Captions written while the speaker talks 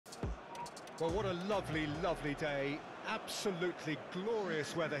Well, what a lovely, lovely day. Absolutely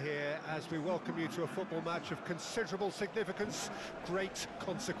glorious weather here as we welcome you to a football match of considerable significance, great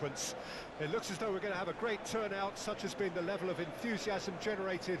consequence. It looks as though we're going to have a great turnout, such has been the level of enthusiasm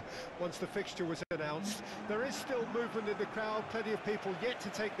generated once the fixture was announced. There is still movement in the crowd, plenty of people yet to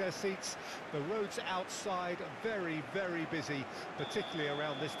take their seats. The roads outside very, very busy, particularly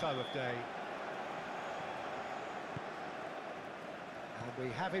around this time of day. And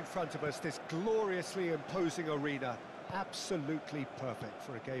we have in front of us this gloriously imposing arena. Absolutely perfect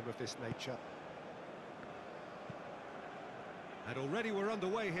for a game of this nature. And already we're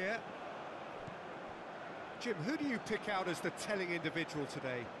underway here. Jim, who do you pick out as the telling individual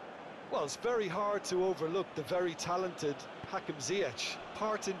today? Well, it's very hard to overlook the very talented Hakim Ziyech,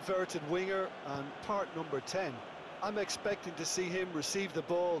 part inverted winger and part number 10. I'm expecting to see him receive the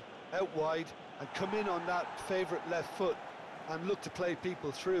ball out wide and come in on that favourite left foot and look to play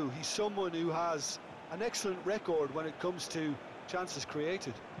people through. He's someone who has an excellent record when it comes to chances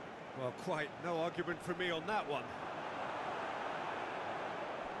created. Well, quite no argument from me on that one.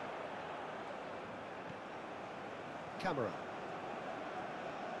 Camera.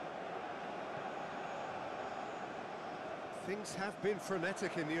 Things have been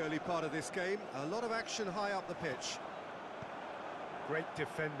frenetic in the early part of this game. A lot of action high up the pitch. Great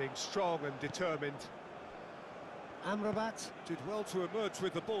defending, strong and determined. Amrabat did well to emerge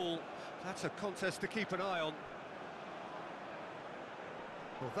with the ball. That's a contest to keep an eye on.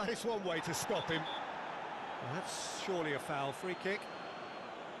 Well, that is one way to stop him. Well, that's surely a foul. Free kick.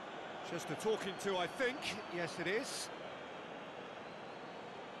 Just a talking to, I think. Yes, it is.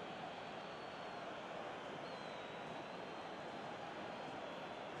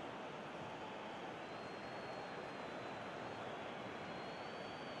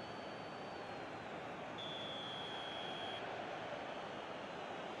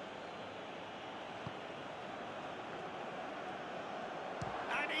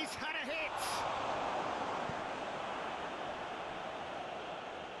 He's had a hit!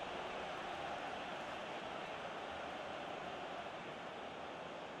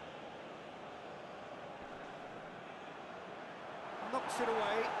 Knocks it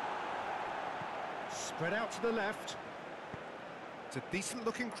away. Spread out to the left. It's a decent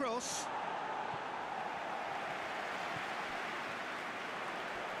looking cross.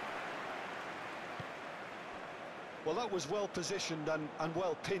 Well, that was well positioned and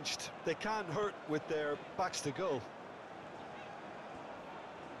well pinched. They can't hurt with their backs to goal.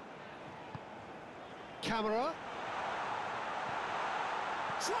 Camera.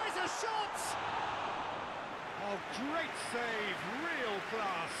 Tries a shot! Oh, great save, real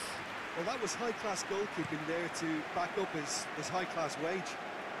class. Well, that was high-class goalkeeping there to back up his high-class wage.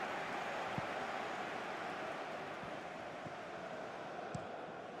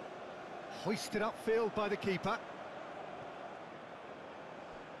 Hoisted upfield by the keeper.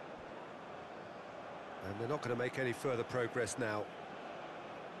 And they're not going to make any further progress now.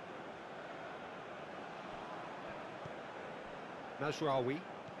 Najraoui.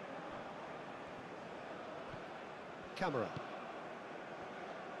 Camera.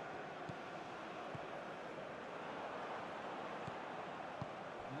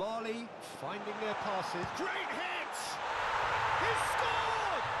 Mali finding their passes. Great hit! He's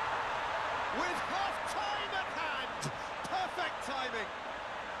scored! With half-time at hand. Perfect timing.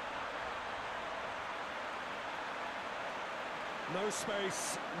 No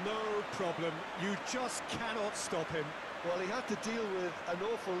space, no problem. You just cannot stop him. Well, he had to deal with an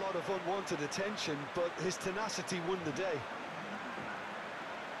awful lot of unwanted attention, but his tenacity won the day.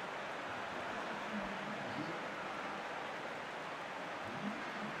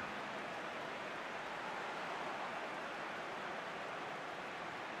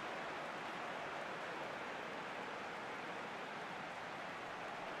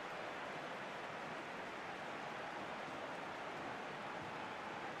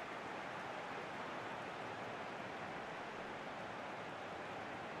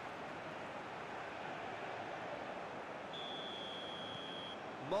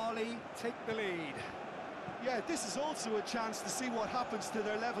 Mali take the lead. Yeah, this is also a chance to see what happens to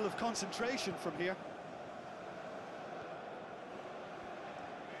their level of concentration from here.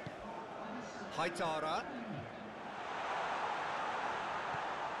 Haitara.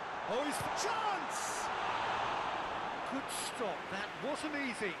 Oh, he's chance! Good stop, that wasn't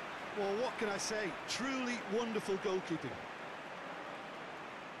easy. Well, what can I say? Truly wonderful goalkeeping.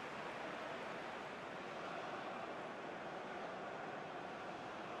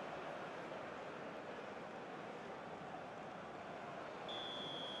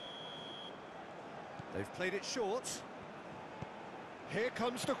 They've played it short. Here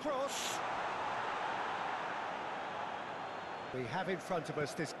comes the cross. We have in front of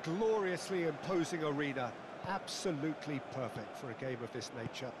us this gloriously imposing arena. Absolutely perfect for a game of this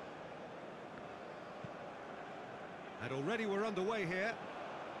nature. And already we're underway here.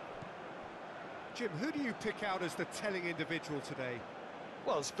 Jim, who do you pick out as the telling individual today?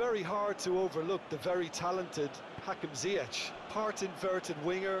 Well, it's very hard to overlook the very talented Ziyech, part inverted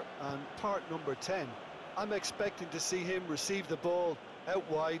winger and part number 10. I'm expecting to see him receive the ball out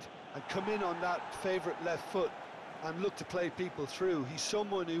wide and come in on that favourite left foot and look to play people through. He's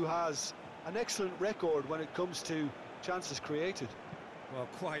someone who has an excellent record when it comes to chances created. Well,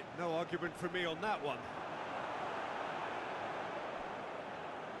 quite no argument from me on that one.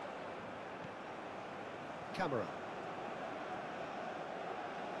 Camera.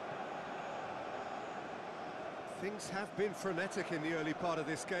 Things have been frenetic in the early part of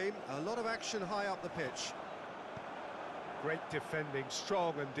this game. A lot of action high up the pitch. Great defending,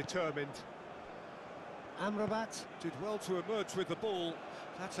 strong and determined. Amrabat did well to emerge with the ball.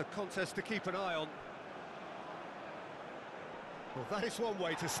 That's a contest to keep an eye on. Well, that is one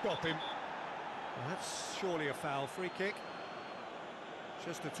way to stop him. Well, that's surely a foul. Free kick.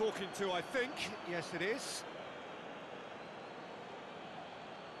 Just a talking to, I think. Yes, it is.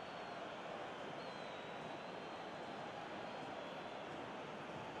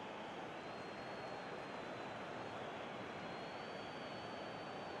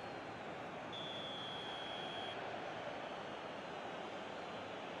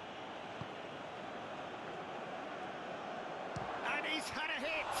 And he's had a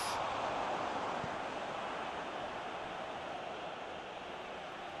hit.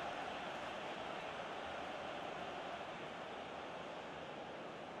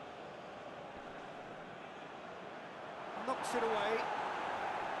 Knocks it away.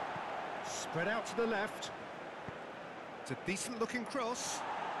 Spread out to the left. It's a decent looking cross.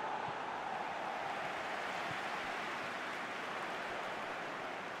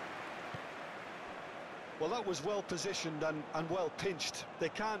 Well, that was well positioned and well pinched. They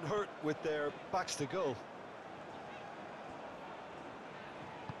can't hurt with their backs to goal.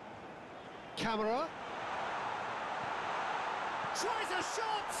 Camera. Tries a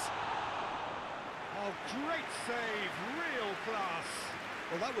shot! Oh, great save, real class.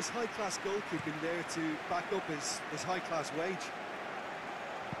 Well, that was high-class goalkeeping there to back up his high-class wage.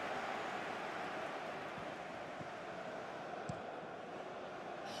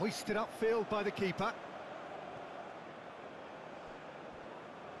 Hoisted upfield by the keeper.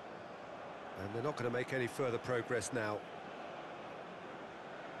 And they're not going to make any further progress now.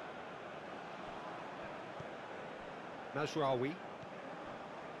 Mazraoui.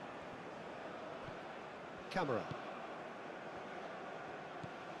 Camera.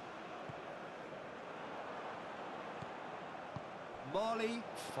 Mali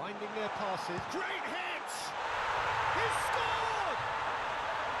finding their passes. Great hit! He's scored!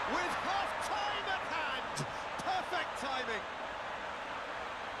 With half-time at hand. Perfect timing.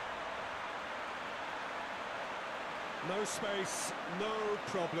 No space, no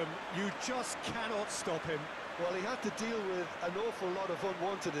problem. You just cannot stop him. Well, he had to deal with an awful lot of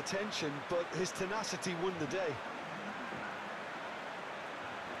unwanted attention, but his tenacity won the day.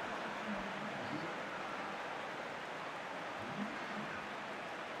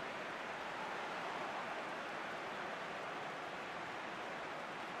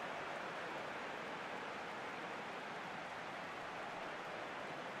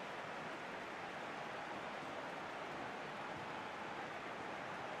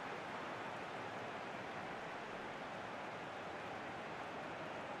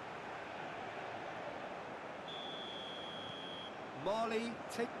 Mali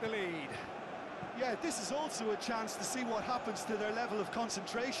take the lead. Yeah, this is also a chance to see what happens to their level of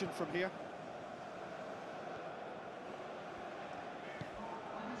concentration from here.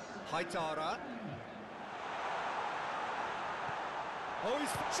 Haidara. Oh,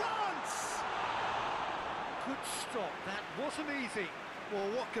 he's chance! Good stop, that wasn't easy. Well,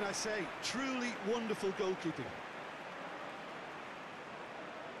 what can I say? Truly wonderful goalkeeping.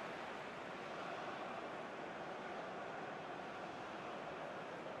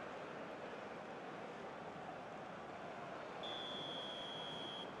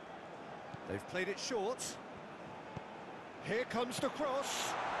 They've played it short. Here comes the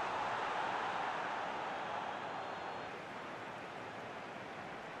cross.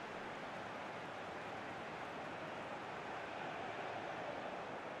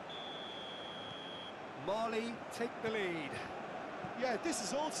 Mali take the lead. Yeah, this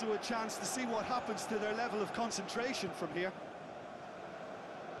is also a chance to see what happens to their level of concentration from here.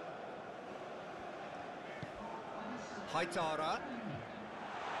 Haidara.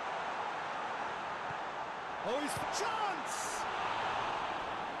 Oh, he's chance!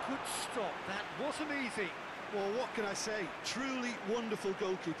 Good stop, that wasn't easy. Well, what can I say? Truly wonderful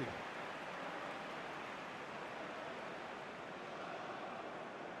goalkeeping.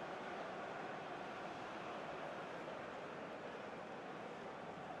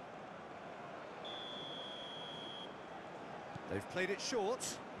 They've played it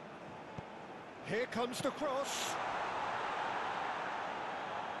short. Here comes the cross.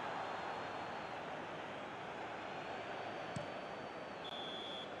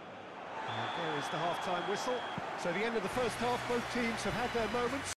 And there is the half-time whistle. So the end of the first half, both teams have had their moments.